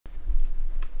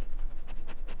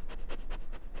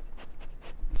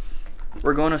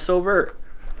We're going to Saint-Sauveur.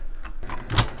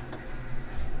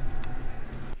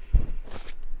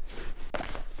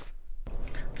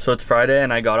 So it's Friday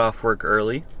and I got off work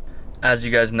early. As you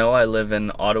guys know, I live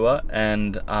in Ottawa,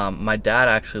 and my dad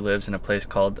actually lives in a place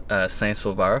called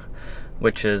Saint-Sauveur,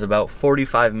 which is about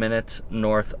 45 minutes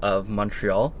north of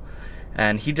Montreal.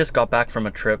 And he just got back from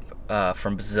a trip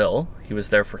from Brazil. He was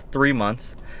there for 3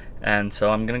 months. And so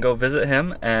I'm gonna go visit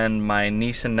him, and my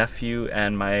niece and nephew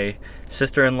and my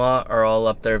sister-in-law are all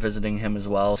up there visiting him as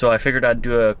well. So I figured I'd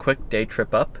do a quick day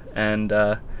trip up and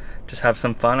just have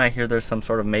some fun. I hear there's some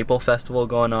sort of maple festival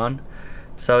going on.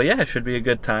 So yeah, it should be a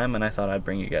good time, and I thought I'd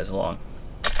bring you guys along.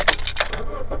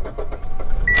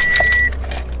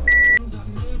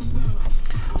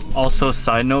 Also,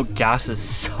 side note, gas is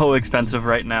so expensive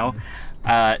right now.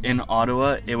 In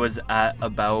Ottawa, it was at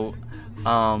about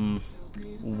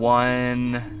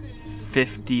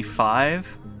 155,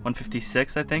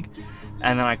 156, I think.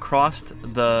 And then I crossed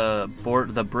the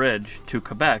bridge to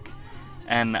Quebec,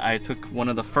 and I took one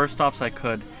of the first stops I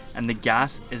could, and the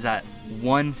gas is at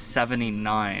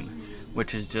 179,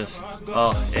 which is just,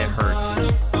 oh, it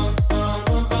hurts.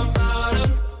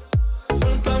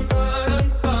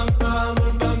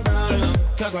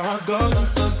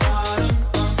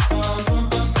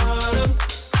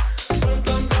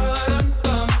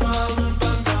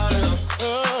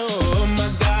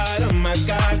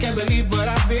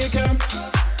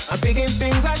 I'm thinking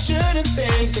things I shouldn't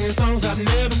think, singing songs I've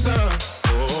never sung.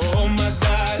 Oh my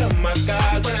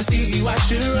God, when I see you I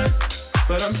should run,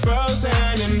 but I'm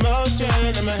frozen in motion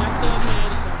and my head tells me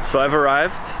to stop. So I've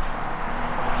arrived,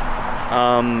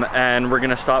 and we're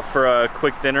gonna stop for a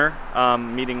quick dinner,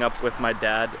 meeting up with my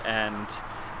dad and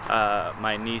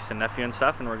my niece and nephew and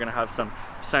stuff, and we're gonna have some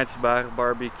Saint-Sauveur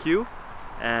barbecue,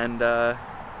 and yeah,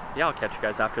 I'll catch you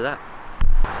guys after that.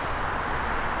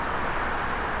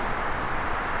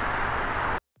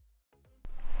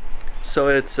 So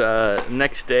it's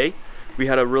next day. We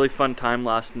had a really fun time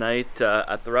last night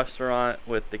at the restaurant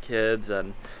with the kids,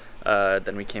 and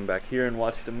then we came back here and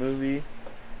watched a movie,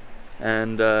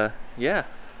 and yeah.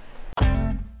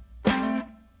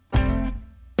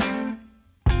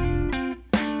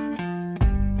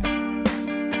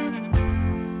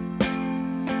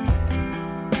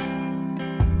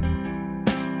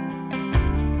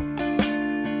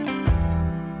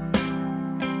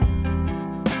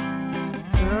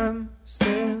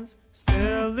 Stands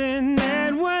still, and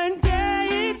then one day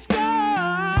it's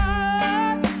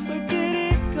gone. Where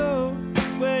did it go?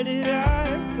 Where did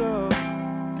I go?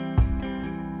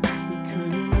 We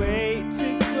couldn't wait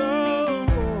to go.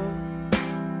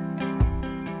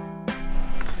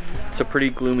 It's a pretty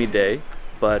gloomy day,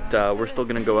 but we're still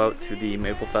gonna go out to the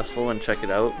Maple Festival and check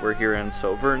it out. We're here in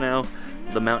Saint-Sauveur now.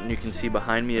 The mountain you can see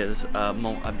behind me is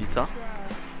Mont Habitant,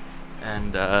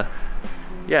 and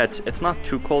yeah, it's not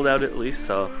too cold out at least,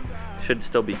 so should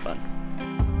still be fun.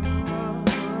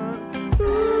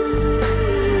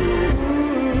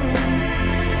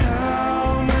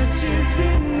 How much is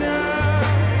enough?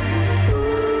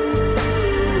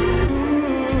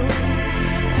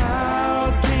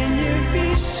 How can you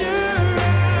be sure?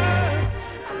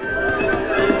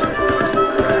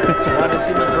 Want to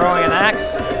see me throwing an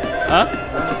axe? Huh?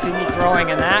 Want to see me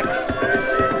throwing an axe?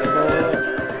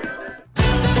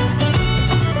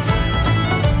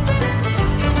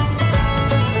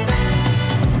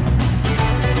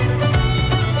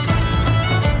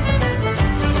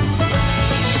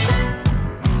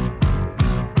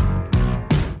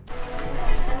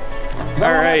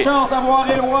 All right.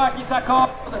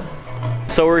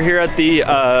 So we're here at the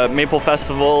Maple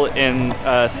Festival in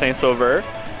Saint-Sauveur,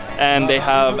 and they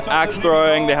have axe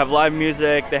throwing, they have live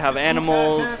music, they have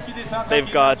animals,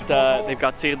 they've got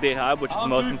tir d'érable, which is the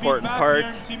most important part,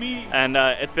 and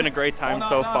it's been a great time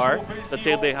so far. The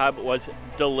tir d'érable was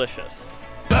delicious.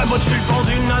 Debout sur le pont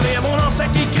du navire, mon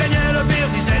ancêtre qui craignait le pire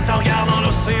disait en regardant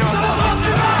l'océan.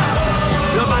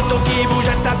 Le bateau qui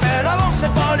bougeait t'appelle, avançait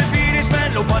pas depuis des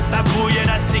semaines. L'eau pas de ta brouille et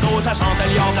d'astigos, ça sentait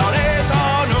le lion dans les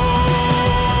tonneaux.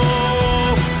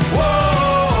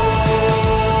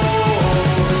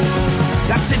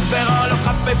 La petite Vera l'a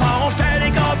frappé fort, on jetait les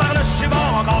gars par-dessus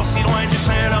bord, encore si loin du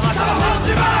Saint-Laurent, ça va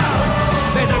du vent.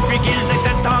 Mais depuis qu'ils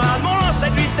étaient en rade, mon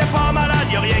ancêtre lui était pas malade,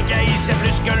 y'a rien qui haïssait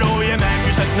plus que l'eau, il a même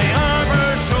pu se tenir un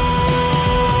peu chaud.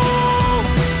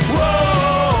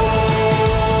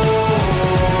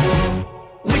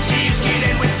 Whisky, whisky,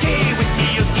 les whisky,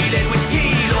 whisky, whisky, les whisky,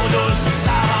 l'eau douce,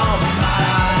 ça rend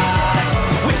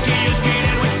malade. Whisky, whisky,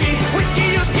 les whisky, whisky,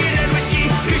 whisky, les whisky,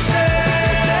 tu sais,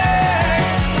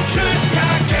 jusqu'à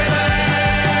Québec.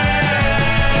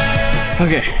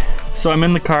 Okay, so I'm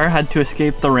in the car, had to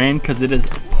escape the rain because it is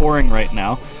pouring right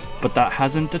now. but that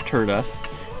hasn't deterred us.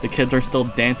 The kids are still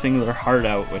dancing their heart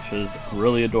out, which is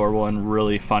really adorable and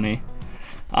really funny.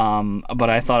 But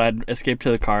I thought I'd escape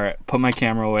to the car, put my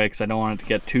camera away because I don't want it to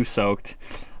get too soaked.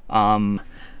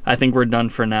 I think we're done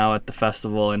for now at the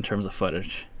festival in terms of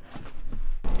footage.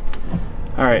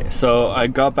 Alright, so I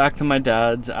got back to my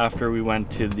dad's after we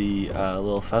went to the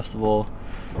little festival,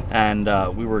 and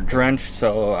we were drenched,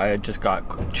 so I just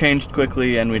got changed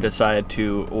quickly and we decided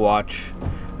to watch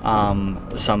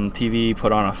some TV,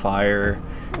 put on a fire,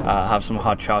 have some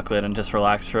hot chocolate and just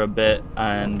relax for a bit.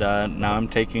 And now I'm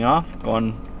taking off,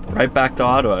 going right back to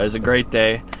Ottawa. It was a great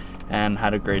day and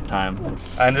had a great time.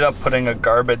 I ended up putting a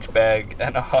garbage bag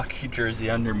and a hockey jersey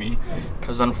under me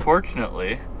because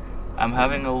unfortunately I'm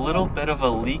having a little bit of a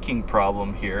leaking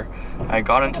problem here. I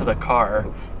got into the car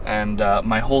and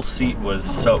my whole seat was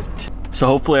soaked. So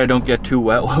hopefully I don't get too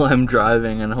wet while I'm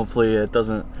driving, and hopefully it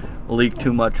doesn't leak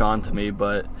too much onto me,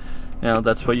 but you know,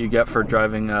 that's what you get for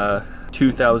driving a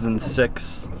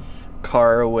 2006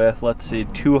 car with, let's see,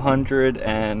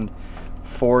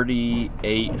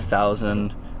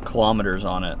 248,000 kilometers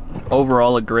on it.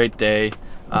 Overall, a great day.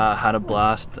 Had a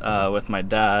blast with my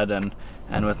dad and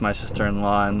with my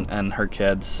sister-in-law and her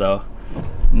kids. So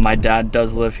my dad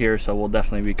does live here, so we'll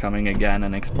definitely be coming again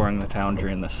and exploring the town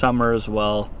during the summer as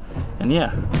well. And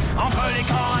yeah. Entre les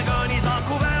corps agonisants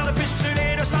couverts de pustules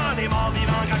et de sang, des morts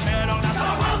vivants cachés lors d'un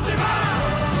sang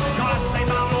quand la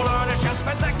Saint-Barbe, l'odeur de chasse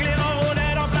faisait que les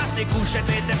rôdaient en place, les couchettes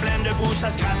étaient pleines de boue, ça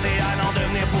se grattait à n'en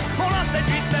devenir fou. Mon ancêtre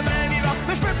lui était bien vivant,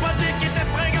 mais je peux pas dire qu'il était